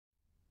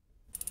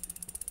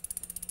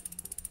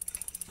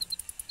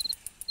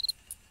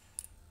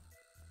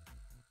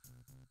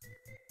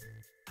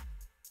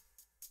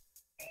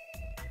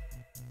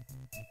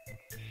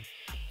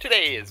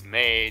Today is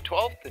May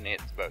 12th and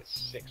it's about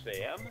 6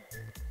 a.m.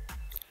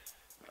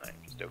 I'm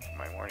just out for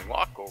my morning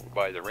walk over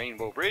by the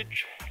Rainbow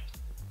Bridge,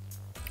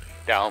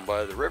 down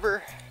by the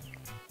river.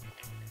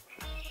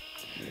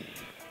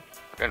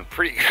 Been a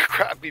pretty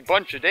crappy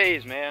bunch of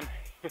days, man.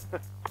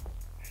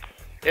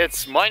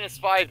 It's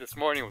 -5 this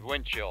morning with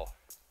wind chill.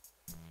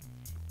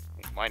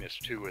 It's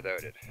 -2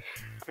 without it.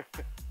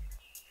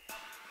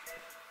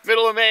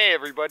 Middle of May,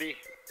 everybody.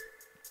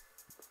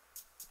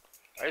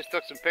 I just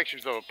took some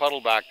pictures of a puddle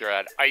back there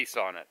that had ice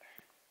on it.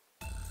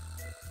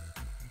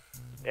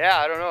 Yeah,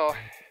 I don't know.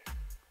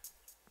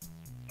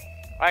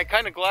 I'm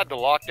kind of glad the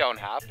lockdown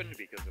happened,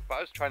 because if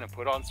I was trying to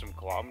put on some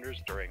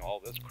kilometers during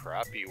all this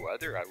crappy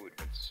weather, I would have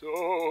been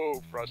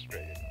so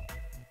frustrated.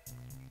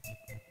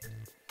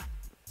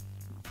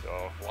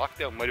 So,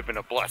 lockdown might have been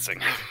a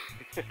blessing.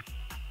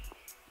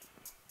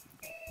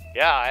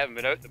 Yeah, I haven't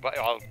been out in the bike.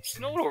 Oh, it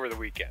snowed over the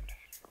weekend.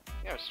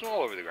 Yeah, snow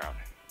all over the ground.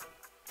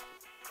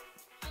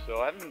 So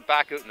I haven't been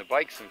back out in the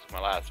bike since my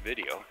last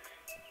video.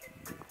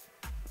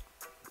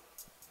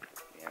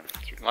 Yeah,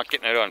 I'm not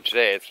getting out on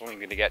today. It's only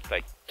going to get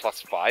like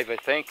 +5, I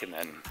think, and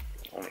then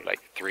only like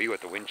 3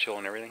 with the wind chill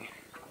and everything.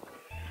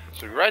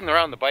 So we're riding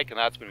around the bike, and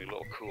that's going to be a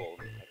little cool.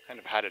 I've kind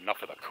of had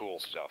enough of the cool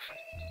stuff.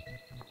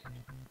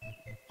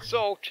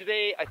 So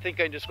today I think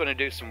I'm just going to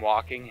do some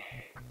walking.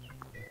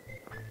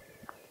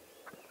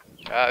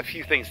 A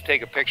few things to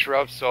take a picture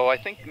of, so I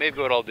think maybe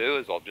what I'll do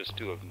is I'll just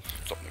do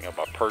something of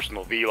a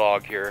personal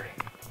vlog here.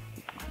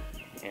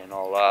 And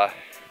I'll, I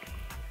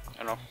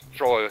don't know,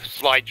 throw a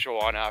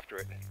slideshow on after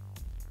it.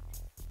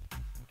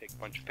 Take a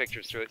bunch of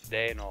pictures through it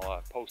today and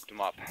I'll post them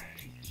up.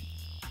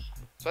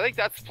 So I think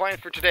that's the plan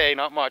for today,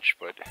 not much,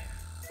 but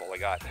that's all I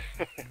got.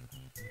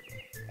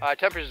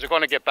 Temperatures are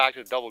going to get back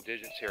to the double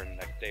digits here in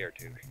the next day or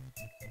two.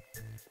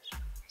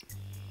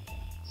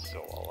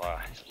 So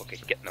I'll look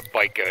at getting the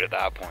bike out at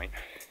that point.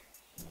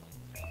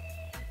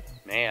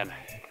 Man,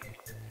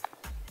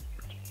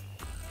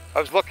 I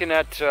was looking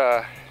at,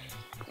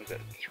 was it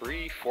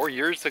 3-4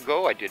 years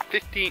ago? I did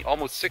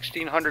almost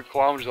 1,600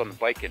 kilometers on the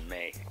bike in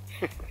May.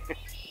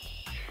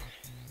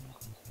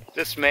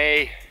 This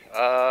May,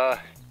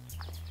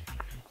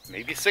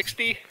 maybe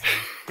 60,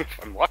 if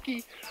I'm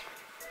lucky.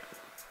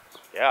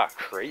 Yeah,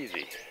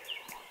 crazy.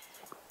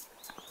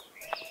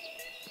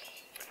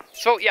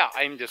 So yeah,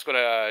 I'm just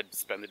gonna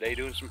spend the day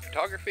doing some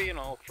photography, and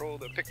I'll throw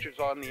the pictures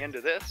on the end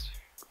of this.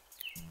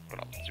 Put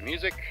up some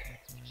music,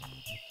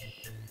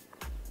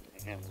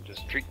 and we'll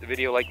just treat the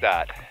video like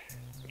that.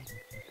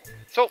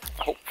 So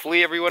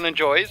hopefully everyone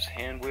enjoys,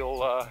 and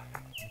we'll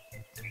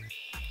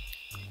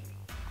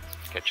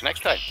catch you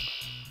next time.